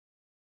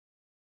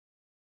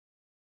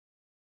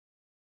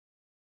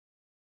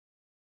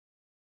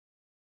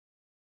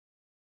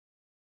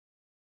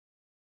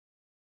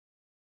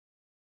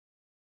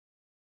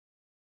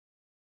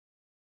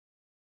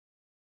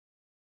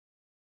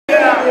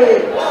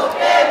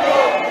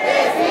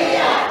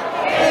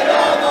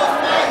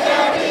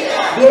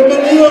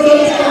Bienvenidos a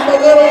los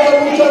compañeros de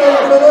lucha de la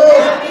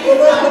FEDES con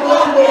este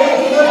plan de la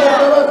Nacional de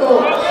Trabajo.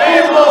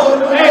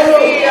 Juntos,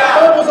 hermanos,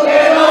 vamos a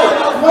lograr nuestros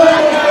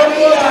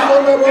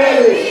propósitos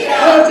laborales.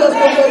 Gracias,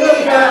 compañeros,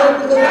 por estar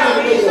presentes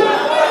conmigo.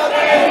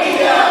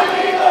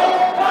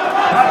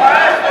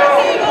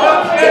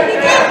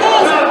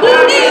 Sindicatos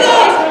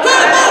unidos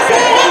jamás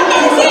serán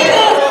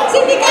vencidos.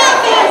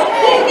 Sindicatos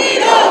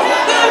unidos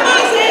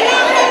jamás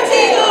serán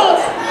vencidos.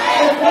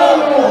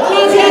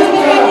 Gracias,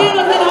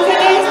 compañeros de la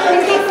FEDES, por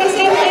estar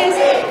presentes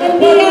el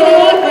día de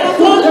hoy para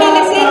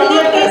fortalecer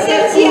la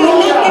presencia y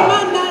las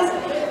demandas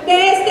de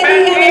este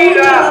día de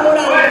lucha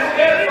laboral.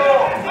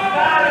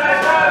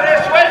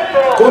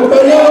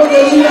 Compañeros de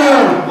Lina,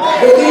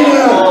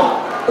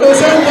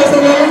 presentes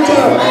en la lucha,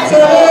 se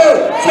ve,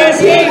 se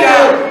siente,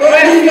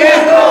 el Lina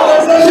está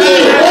presente,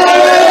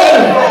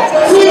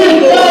 se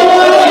siente,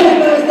 el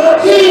Lina está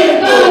presente,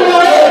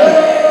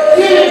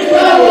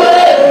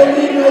 el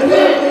Lina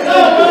está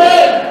presente.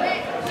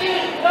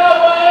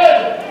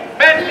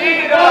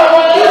 Mentira,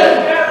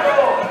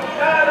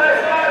 nada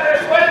está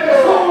resuelto.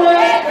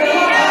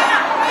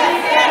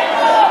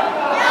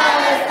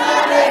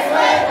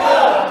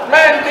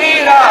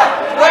 Mentira,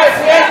 no es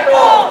cierto,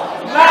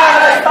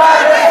 nada está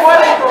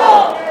resuelto.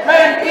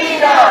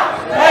 Mentira,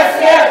 no es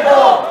cierto,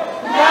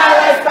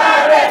 nada está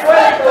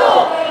resuelto.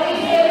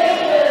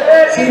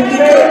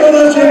 Sindicato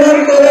Nacional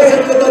de la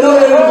Secretaría de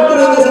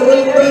Agricultura y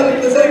Desarrollo Rural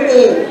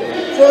presente,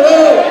 se ve,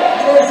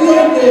 se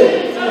siente,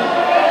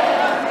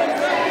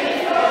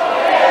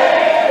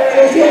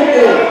 se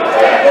siente,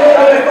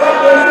 todo está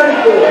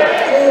presente,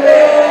 se ve,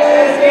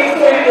 se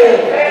siente.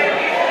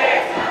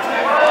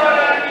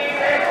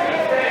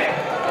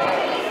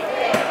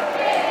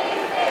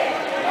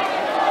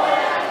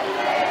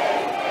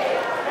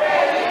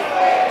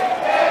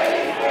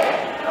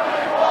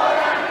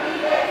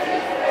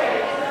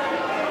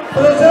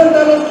 Presenta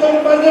a los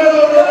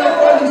compañeros de la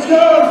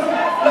coalición,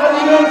 la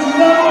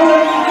diversidad nos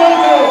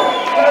enriquece,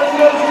 la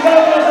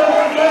diversidad nos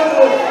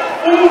enriquece.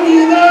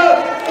 Unidad,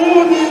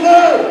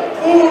 unidad,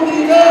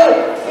 unidad,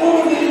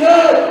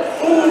 unidad,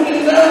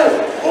 unidad,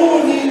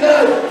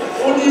 unidad,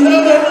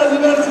 unidad en la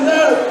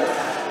diversidad.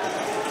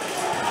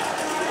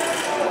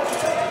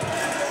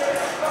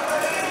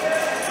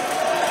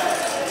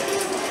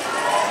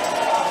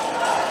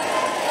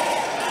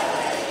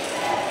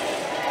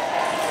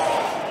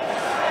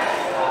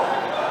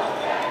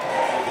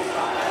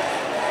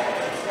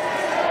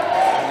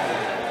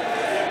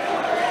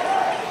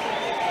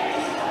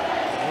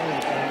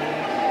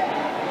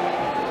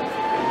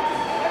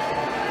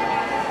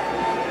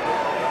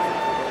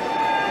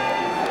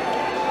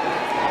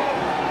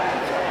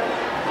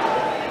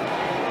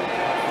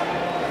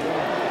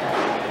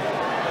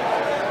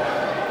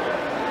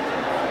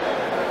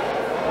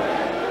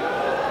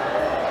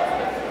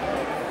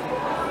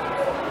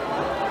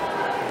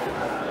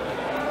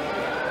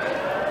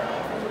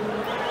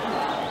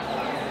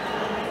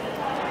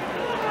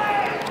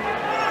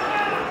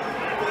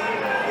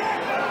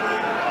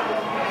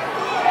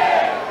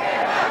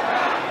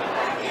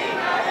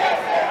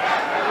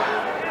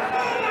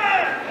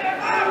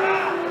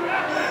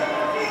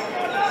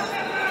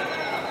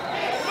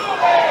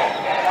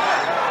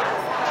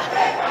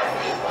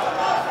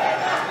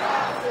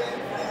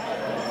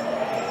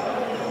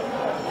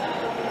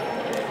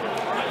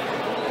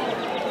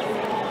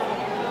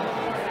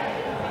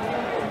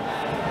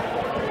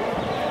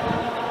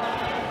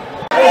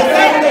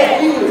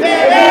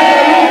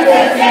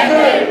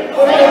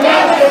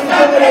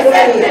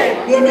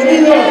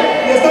 Bienvenidos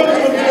y estamos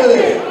con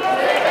ustedes.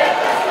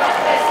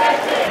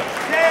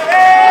 Se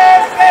ve,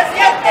 se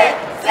siente,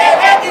 se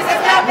ve y se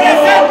está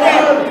presente.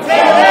 Se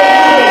ve,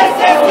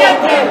 se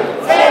siente,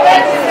 se ve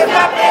y se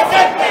está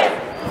presente.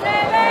 Se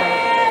ve,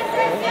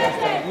 se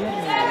siente,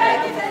 se ve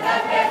y se está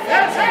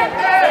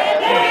presente.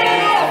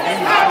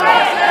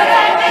 Jamás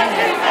será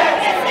vencido.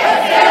 Se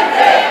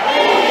siente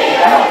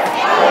unido.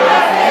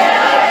 Jamás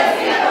será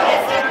vencido.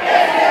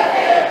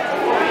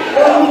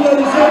 Vamos a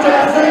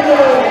 18%.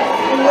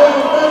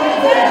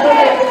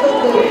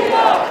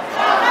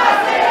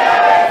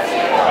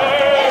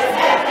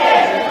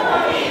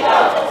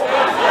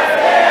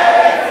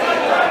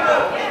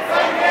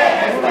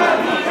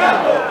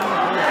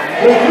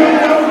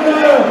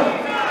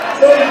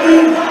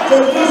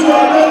 Servicio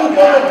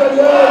médico de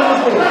calidad.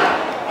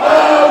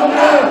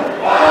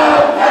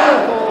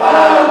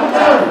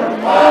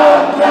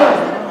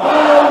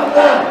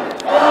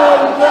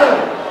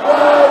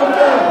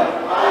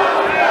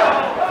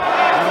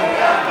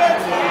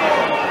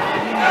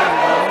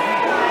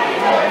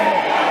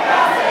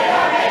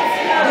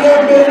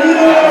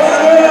 Bienvenidos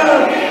sean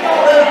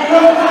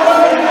región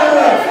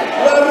Mayo,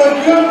 la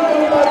región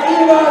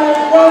combativa en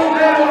cual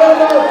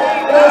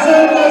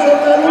presentes en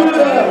la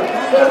lucha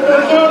por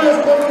mejores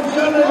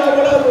condiciones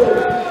laborales,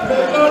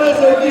 mejores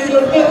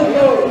servicios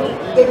médicos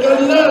de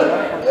calidad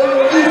en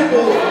el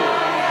ISSSTE.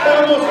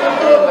 Estamos con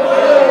todo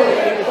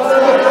para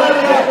mejorar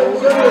las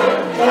condiciones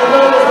para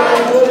todos los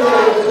trabajadores de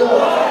la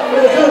sociedad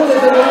presentes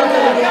en la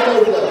lucha.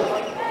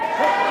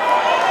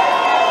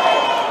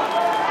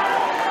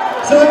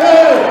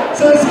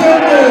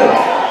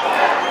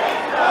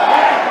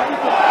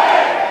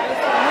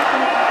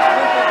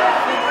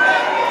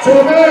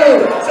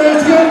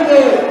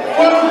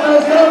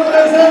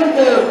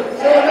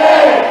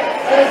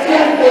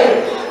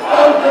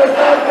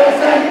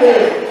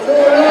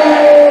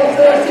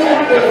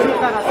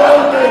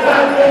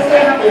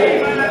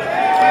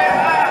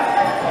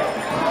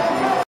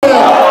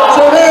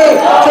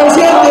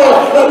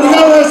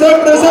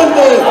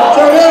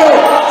 se ve,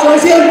 se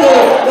siente,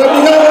 la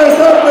brigada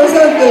está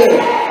presente.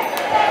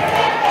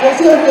 Se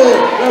siente,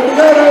 la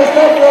brigada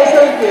está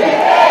presente.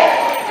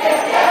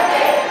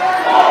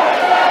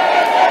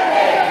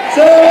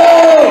 Se ve,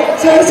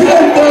 se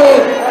siente,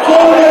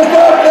 joven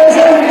está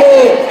presente.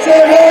 Se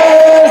ve,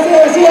 se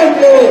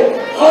siente,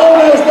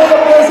 joven está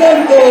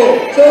presente.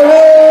 Se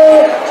ve,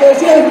 se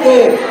siente,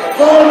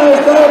 joven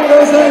está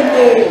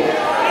presente.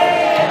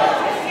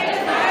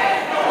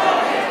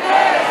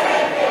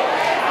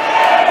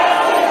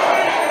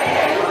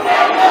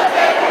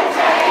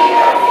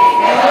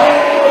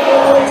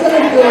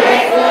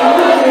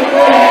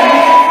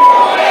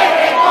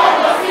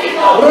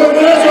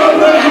 Regreso al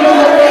régimen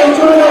de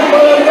pensiones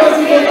para el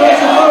básico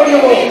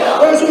transitorio.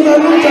 Es una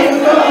lucha que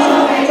estamos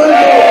impulsando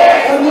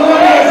a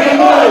nivel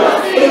nacional.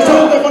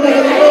 Presente con el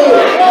ejecutivo.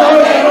 No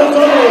estamos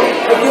solos.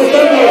 Aquí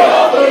estamos.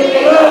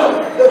 Preescolar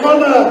de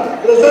forma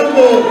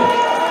presente.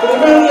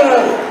 Primaria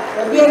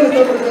también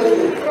está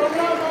presente.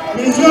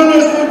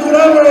 Misiones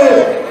culturales.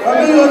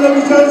 Amigos de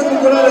misiones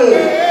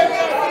culturales.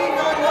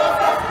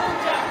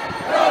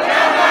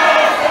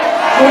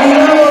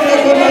 Jubilados de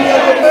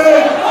Cuernavaca,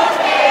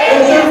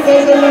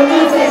 presentes en la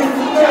lucha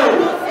sindical.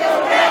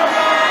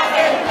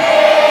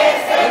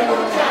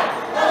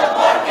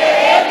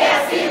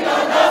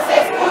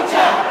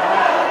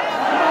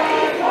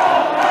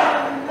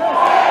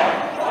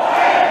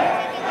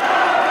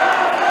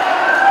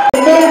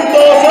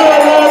 Aumento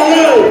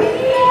salarial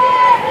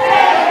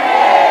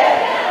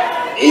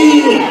y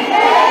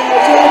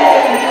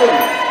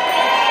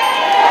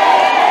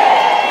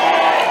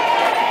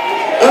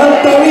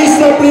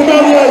Altavista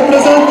primaria es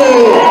presente,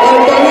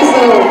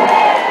 Altavista,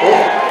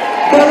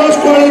 de los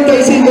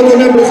 45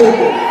 también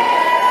presente.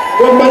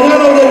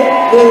 Compañeros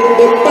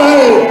de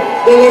PAE,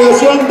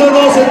 delegación de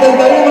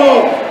 271,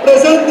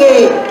 presente,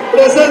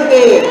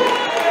 presente.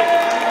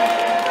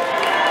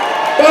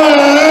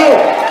 PAE,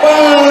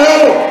 PAE,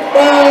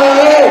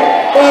 PAE,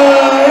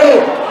 PAE,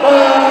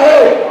 PAE,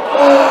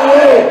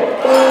 PAE,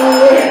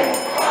 PAE.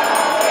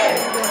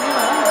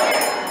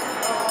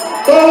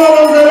 Todos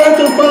los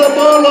derechos para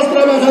todos los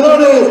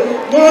trabajadores,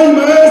 no hay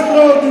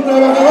maestros ni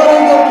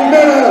trabajadores de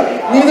primera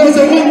ni de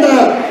segunda,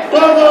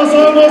 todos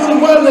somos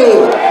iguales.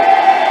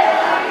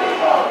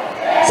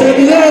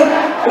 Senidad,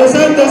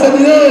 presente,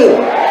 Senidad,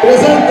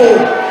 presente.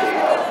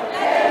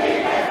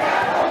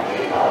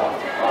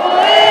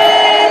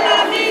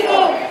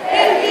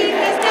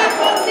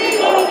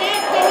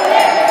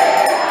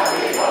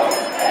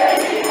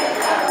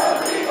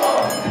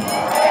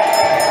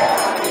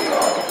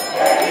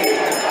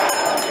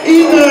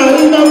 Ina,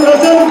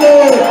 presente,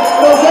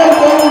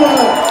 Ina.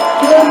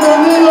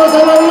 Bienvenidos a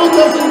la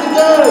lucha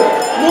sindical.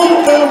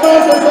 Nunca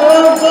más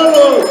estarán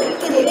solos.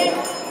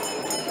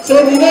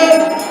 Senidad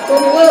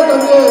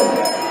también.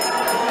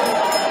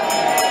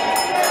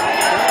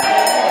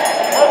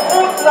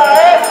 Oculta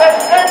es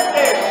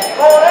exente,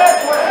 por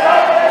eso está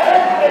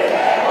presente.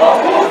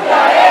 Oculta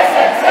es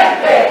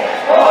exente,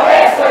 por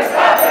eso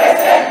está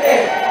presente.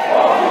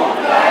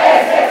 Oculta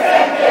es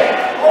exente,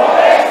 por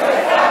eso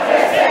está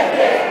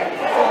presente.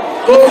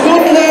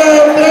 Cojutla,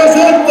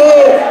 presente,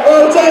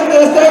 el CENTE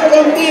está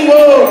contigo.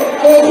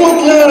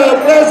 Cojutla,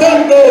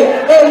 presente,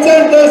 el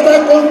CENTE está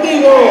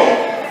contigo.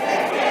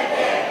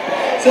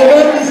 Se ve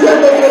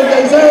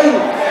 1736,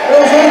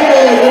 presente,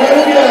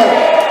 señorita.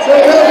 Se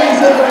ve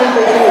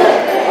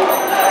 1736.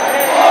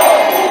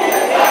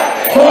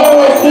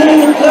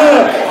 Cojutla,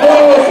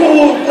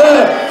 Cojutla,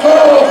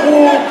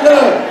 Cojutla.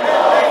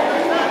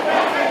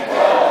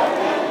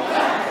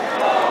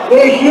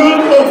 Región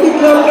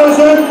Cojutla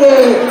presente.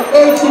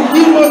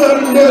 Exigimos la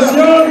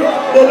ampliación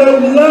de la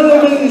unidad de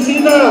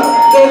medicina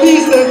del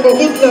ISSSTE en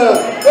Cojutla.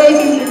 Es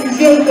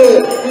insuficiente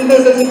y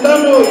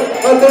necesitamos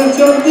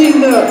atención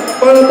digna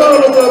para todos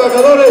los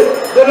trabajadores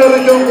de la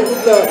región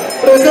Cojutla.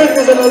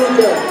 Presentes en la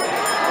lucha.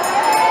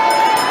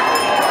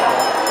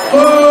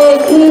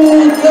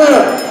 Cojutla,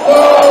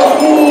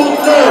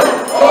 Cojutla,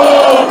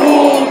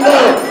 Cojutla,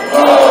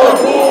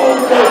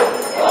 Cojutla.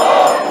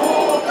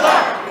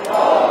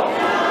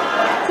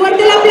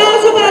 Fuerte el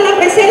aplauso para la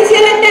presencia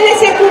de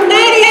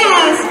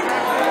telesecundarias,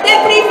 de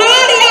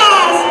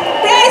primarias,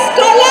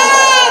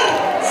 preescolar,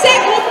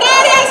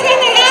 secundarias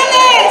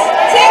generales,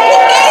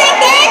 secundaria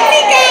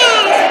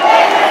técnicas,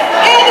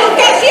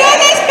 educación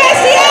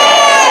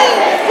especial.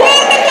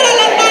 Fuerte para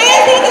las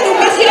maestras de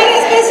educación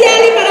especial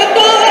y para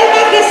todo el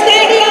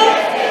magisterio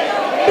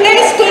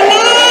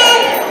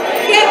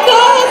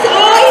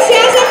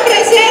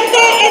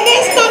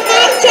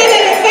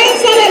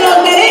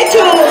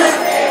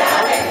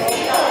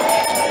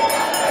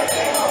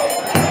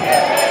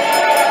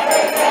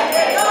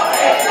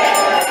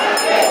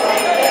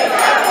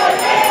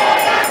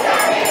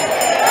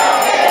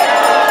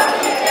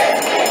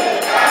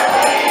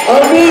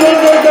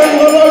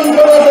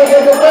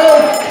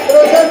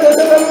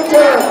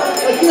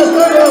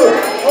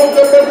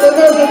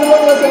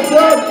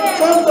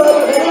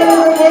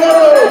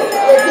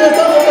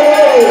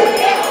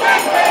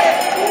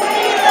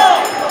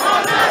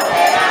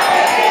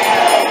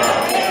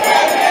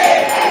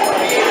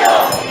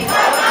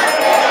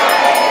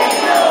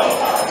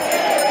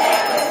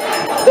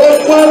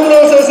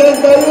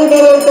 461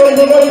 del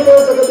Tecnológico de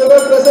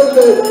Zacatepec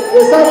presente.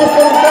 Estamos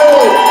con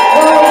ustedes.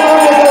 No nos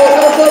vamos a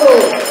dejar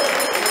solos.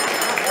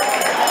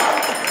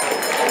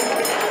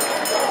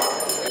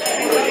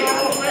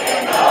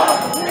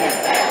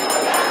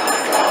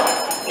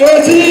 Que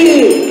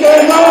sí, que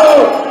no,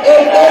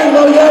 el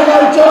Tecno ya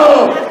marchó.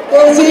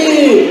 Que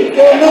sí,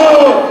 que no,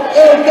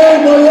 el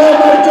Tecno ya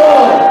marchó.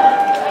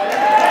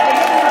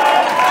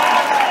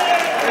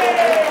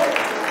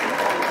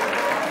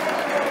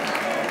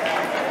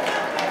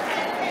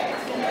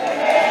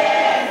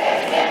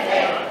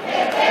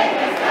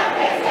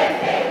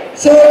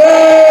 Se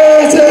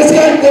ve, se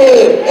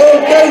siente,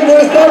 el Tecno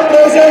está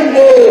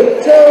presente.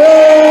 Se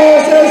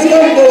ve, se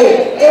siente,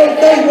 el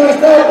Tecno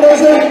está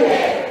presente.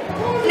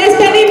 Les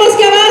pedimos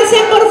que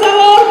avancen, por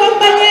favor,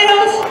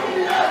 compañeros.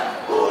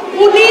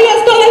 Unidos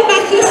todo el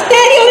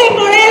magisterio de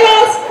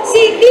Morelos,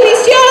 sin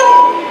división,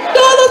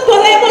 todos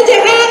podemos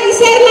llegar y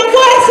ser la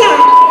fuerza.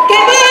 Que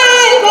va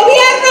el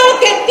gobierno,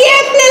 que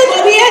tiemble el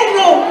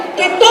gobierno,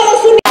 que todos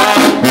unidos.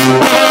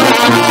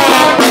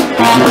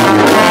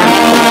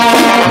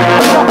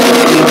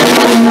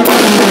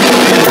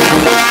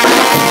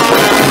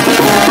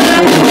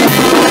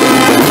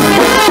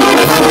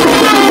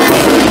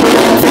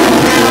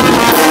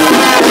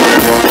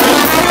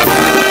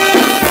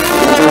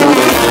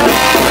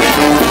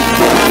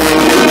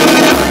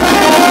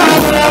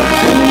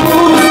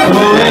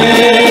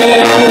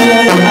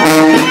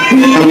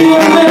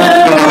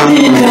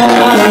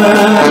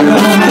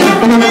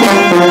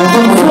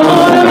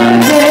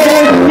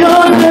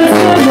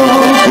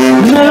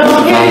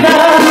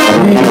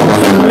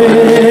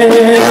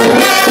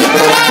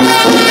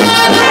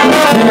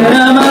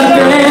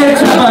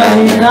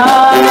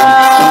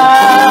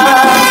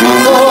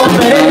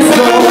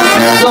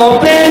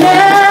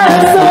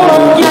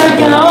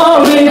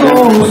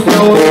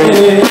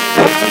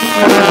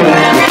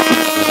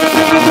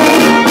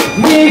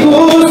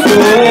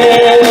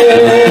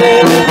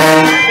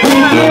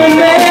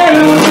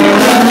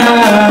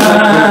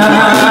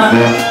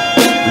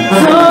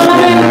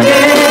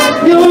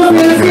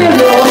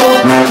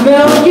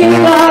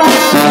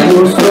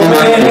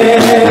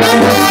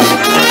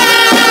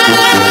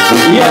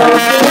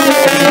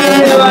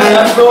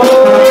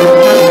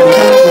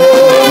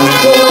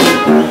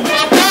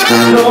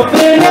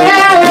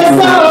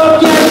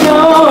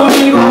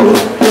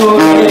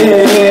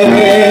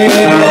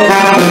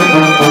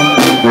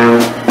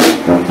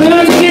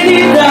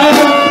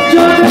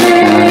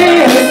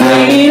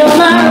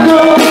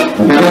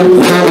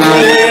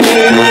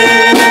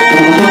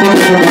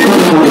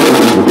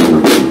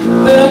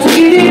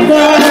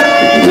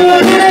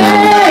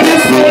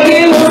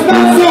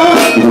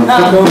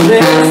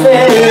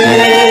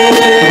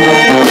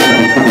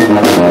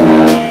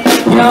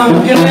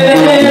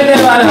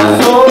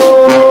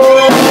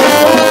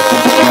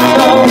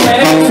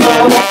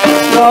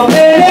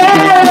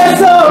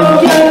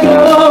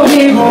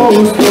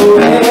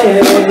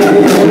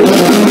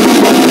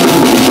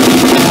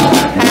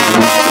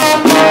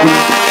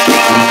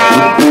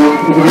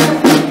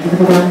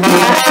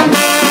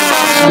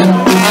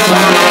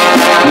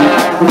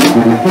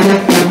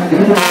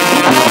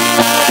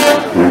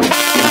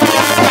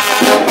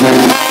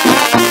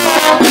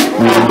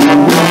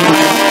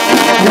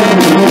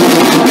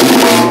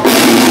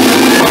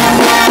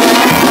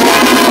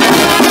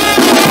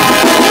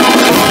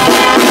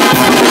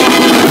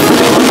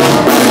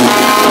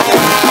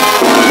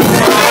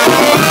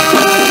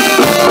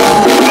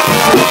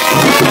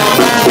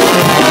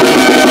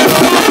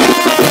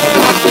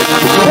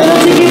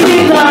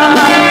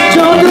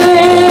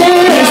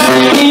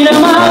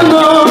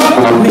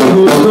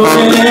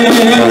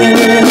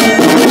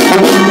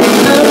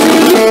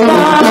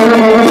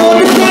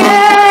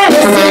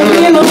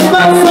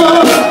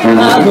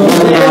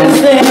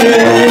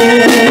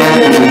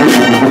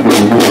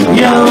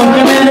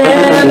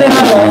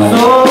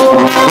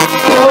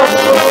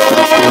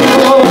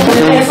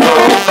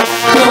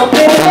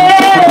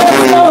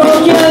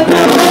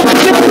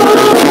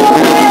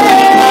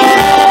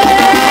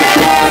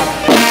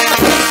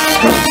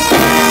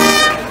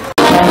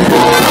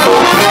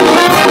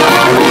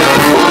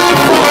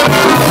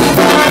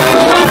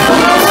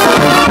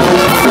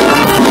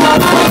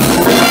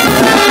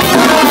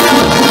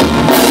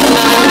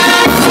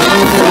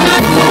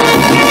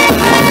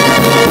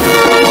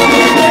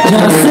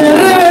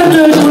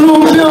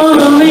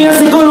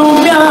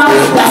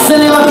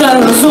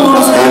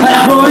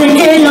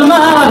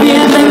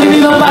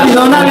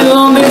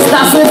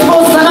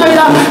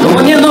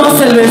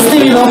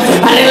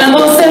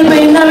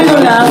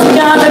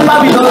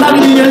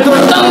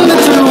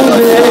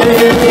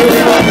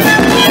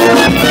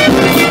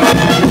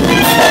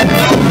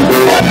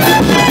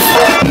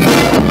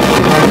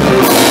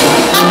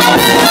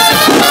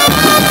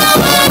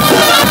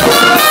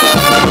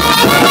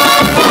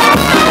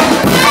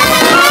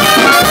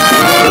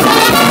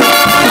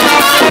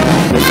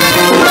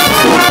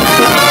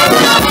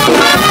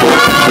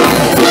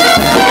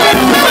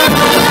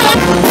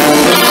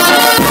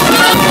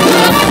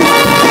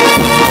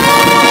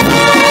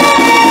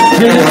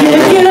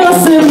 Quiero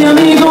ser mi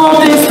amigo,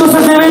 tres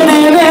cosas deben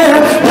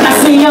tener: una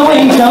silla,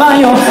 buen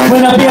caballo,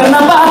 buena pierna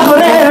para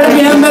correr.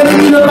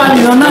 Bienvenido,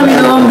 pálido,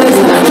 návido, ¿dónde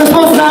está tu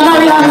esposa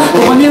návida?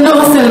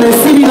 Poniéndose el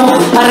vestido,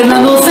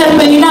 arreglándose el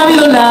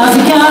peinávido, la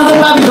silla de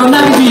pálido,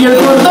 návido y el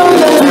cordón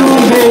de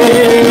churumbe.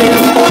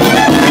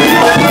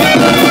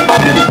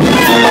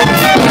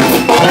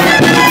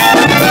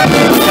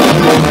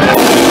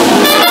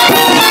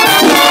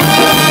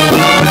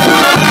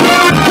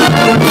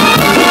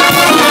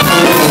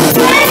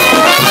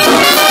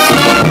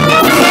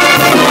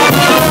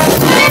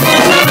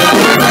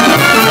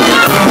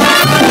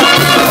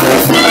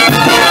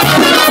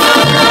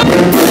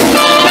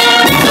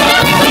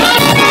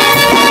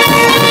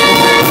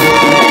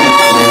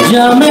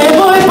 Ya me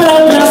voy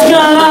para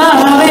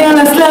Tlaxcala, vean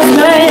las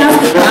estrellas,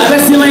 a ver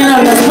si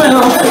bailar las puedo,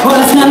 o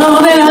las gano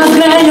de las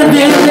greñas.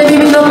 De este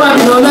divino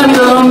pálido,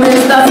 návido, ¿dónde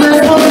estás la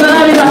esposa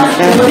návida?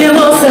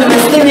 Poniéndose el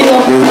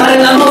vestido,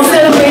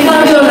 arreglándose el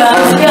peinávido,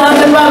 las ganas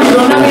de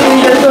pálido, návido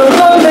y el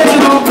cordón de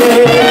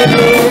churumbe.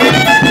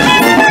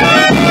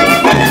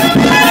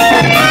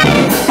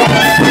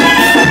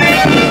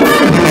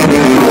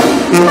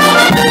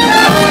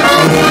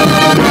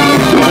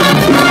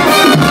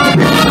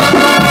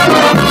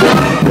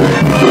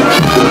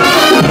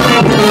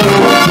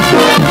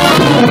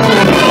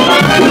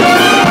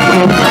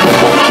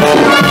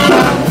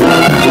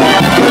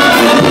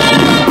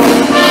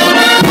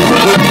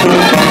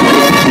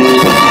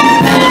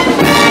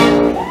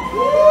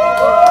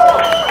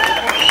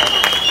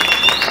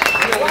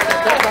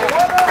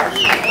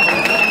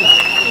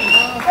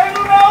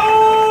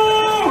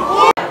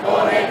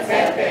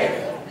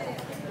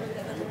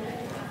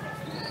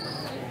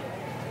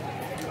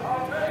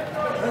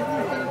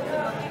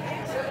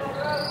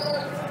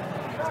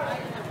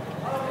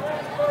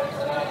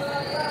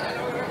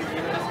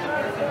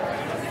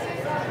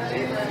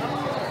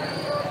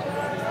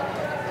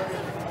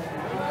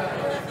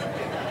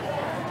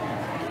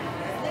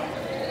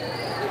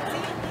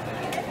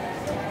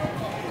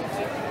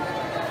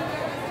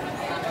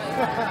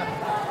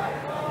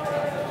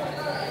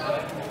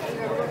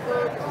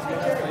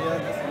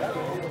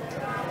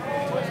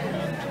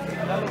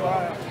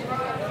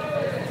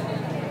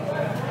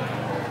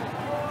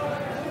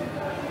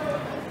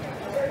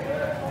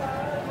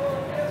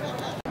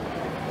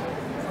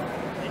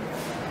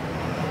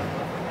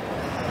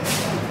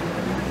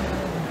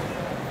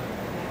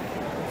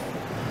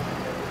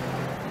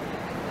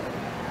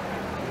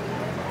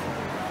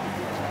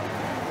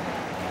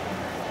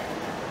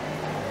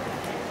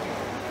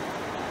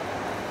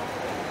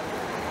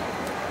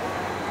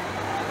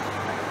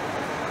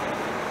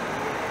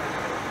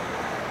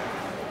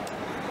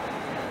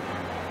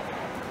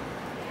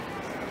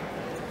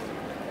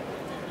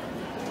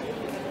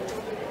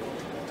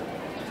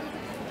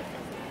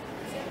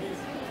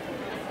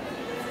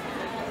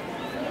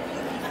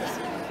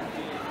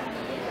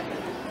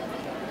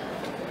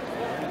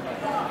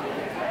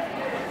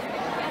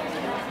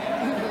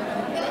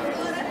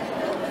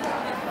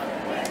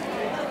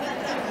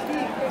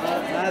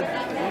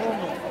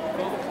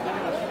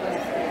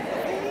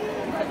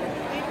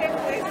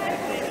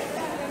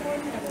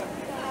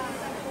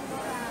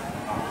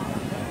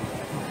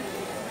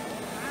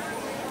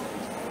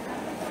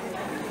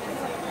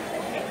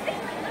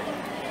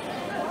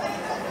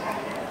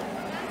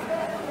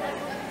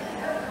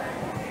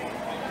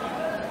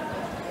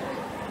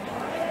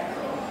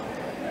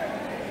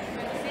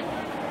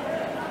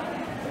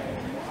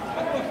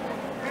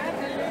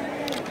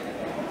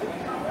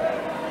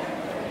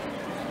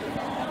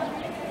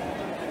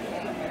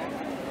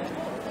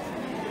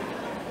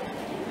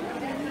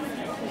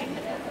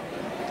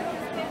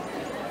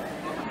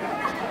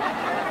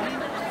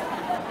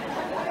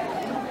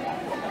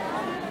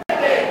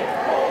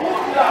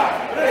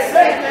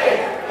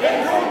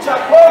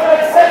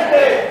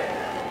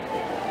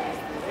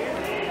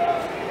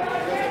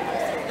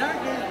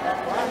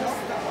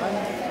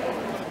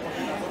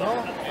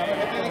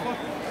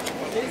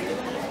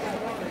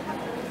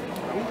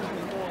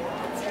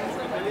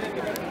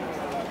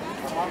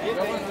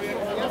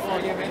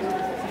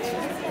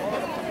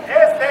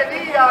 Este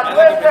día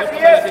no es de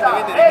fiesta,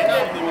 es de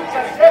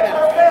lucha y de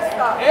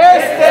protesta.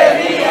 Este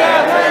día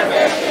no es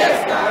de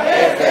fiesta,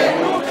 es de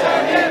lucha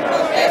y de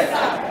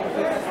protesta.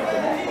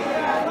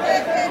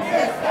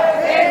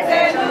 Es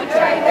de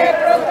lucha y de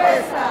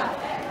protesta.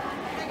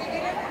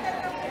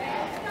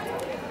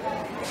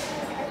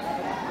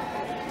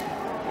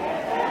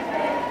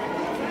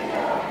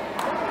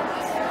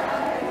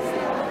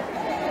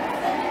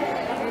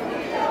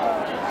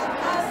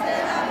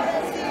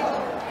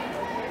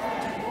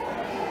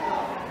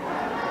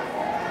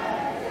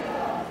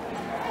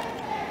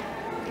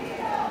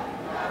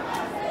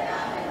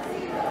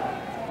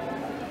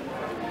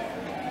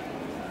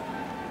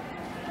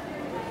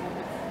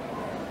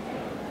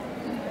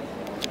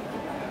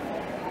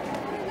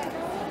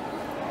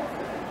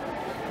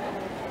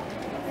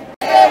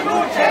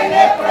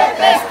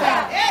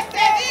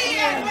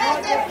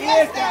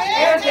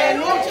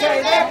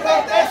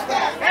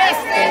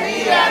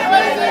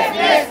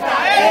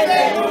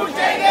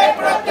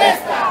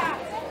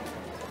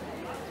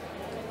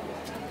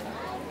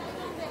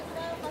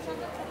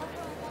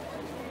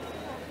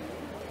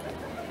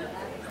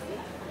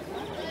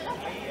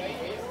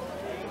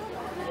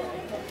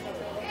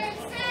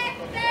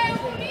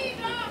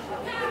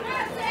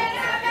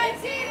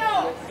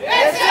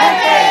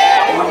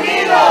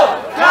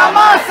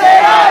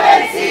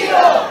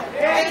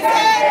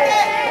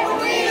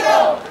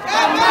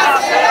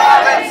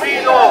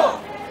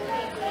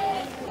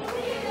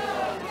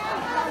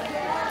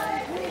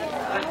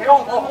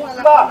 Región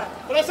Jojutla.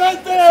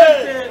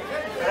 ¡Presente!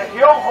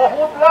 Región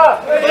Jojutla.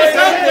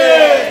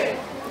 ¡Presente!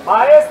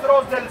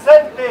 Maestros del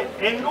CENTE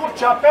en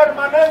lucha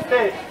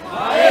permanente.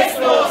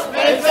 Maestros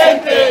del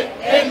CENTE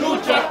en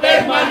lucha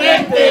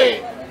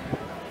permanente.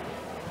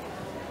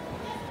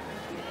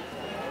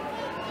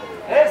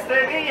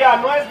 Este día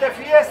no es de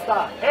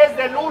fiesta, es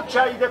de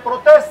lucha y de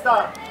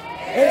protesta.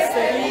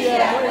 Este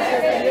día no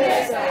es de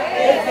fiesta,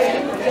 es de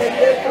lucha y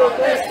de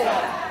protesta.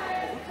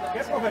 ¿Qué,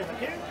 profe?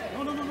 ¿Qué?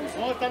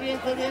 No, está bien,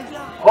 está bien.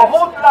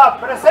 Jojutla,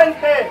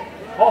 presente.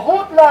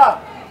 Jojutla.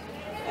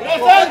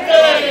 ¡Presente!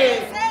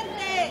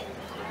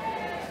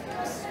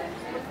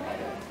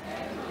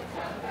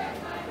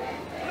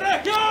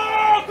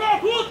 ¡Región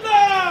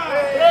Jojutla!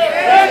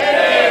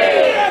 ¡Presente!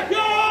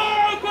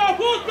 ¡Región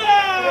Jojutla!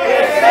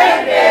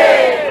 ¡Presente!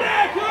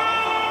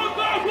 ¡Región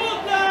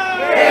Jojutla!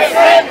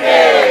 ¡Presente!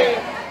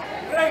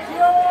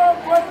 ¡Región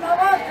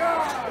Cuernavaca!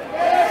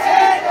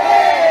 ¡Presente!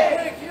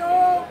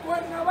 ¡Región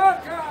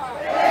Cuernavaca!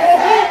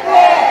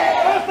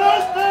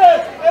 ¡Presente!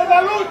 ¡En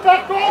la lucha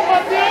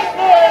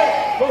combatiente!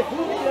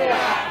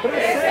 ¡Jojutla!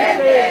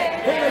 ¡Presente!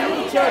 ¡En la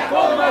lucha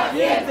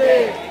combatiente!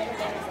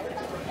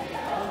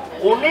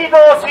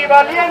 Unidos y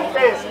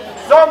valientes,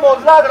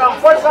 somos la gran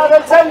fuerza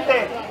del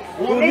CENTE.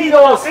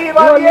 Unidos y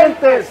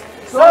valientes,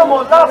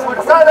 somos la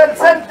fuerza del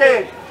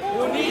CENTE.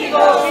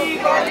 Unidos y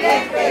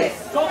valientes,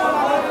 somos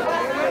la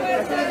fuerza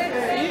del CENTE.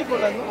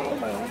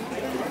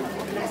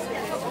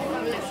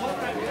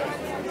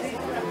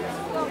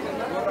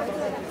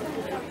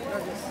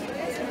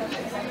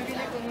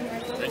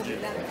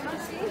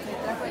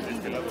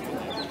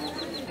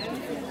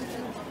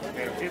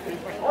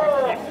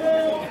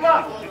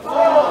 ¡Jojutla!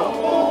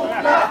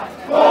 ¡Jojutla!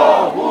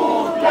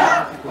 ¡Jojutla!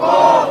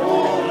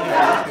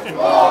 ¡Jojutla!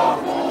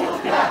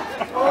 ¡Jojutla!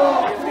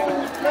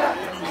 ¡Jojutla!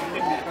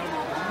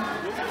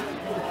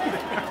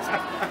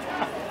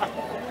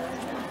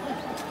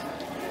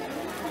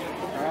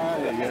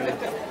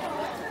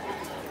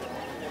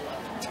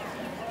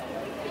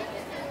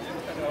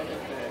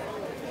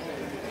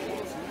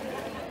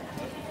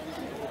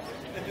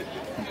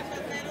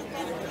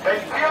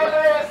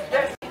 Bendiciones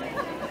de...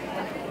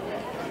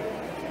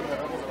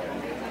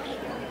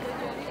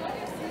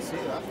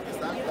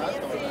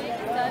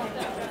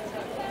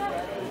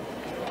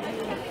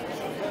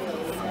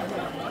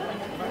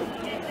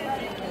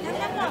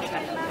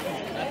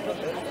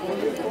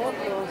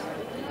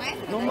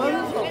 No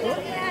mames,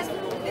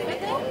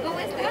 ¿cómo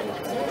estás?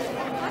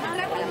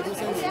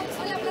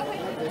 Hola, profe.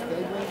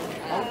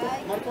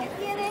 Marco,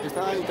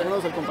 está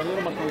integrados el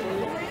compañero Marco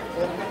Antonio.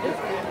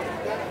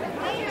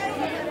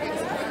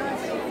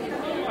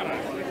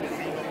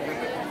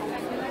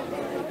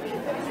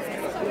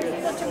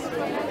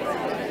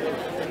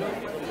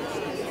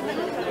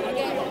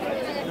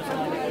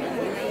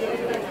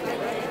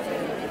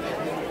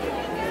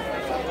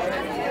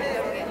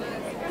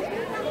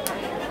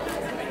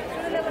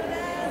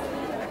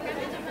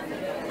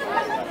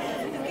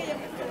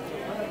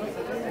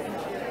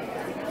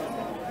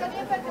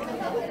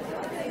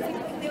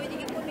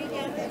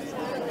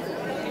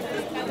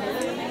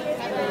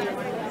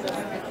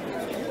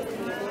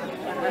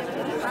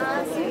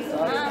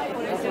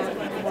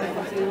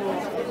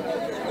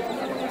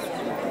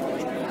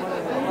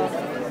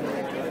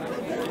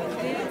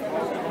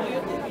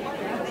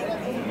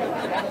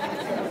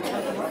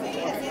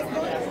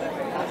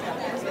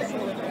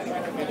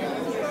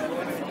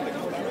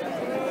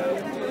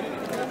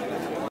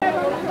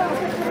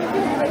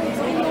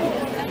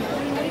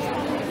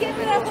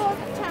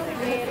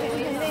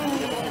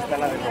 Está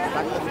la de los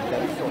tacos y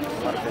chorizo,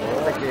 para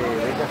que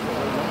vengas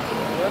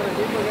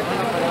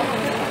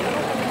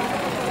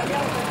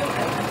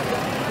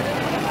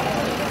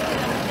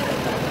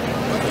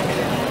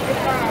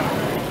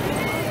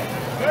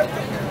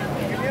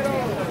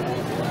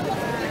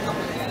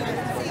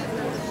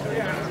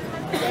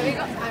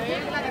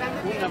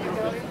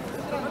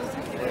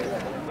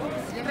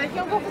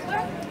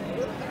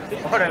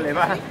Órale,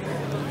 va.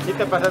 Sí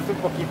te pasaste un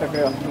poquito,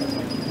 creo.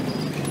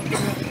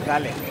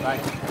 Dale,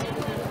 bye.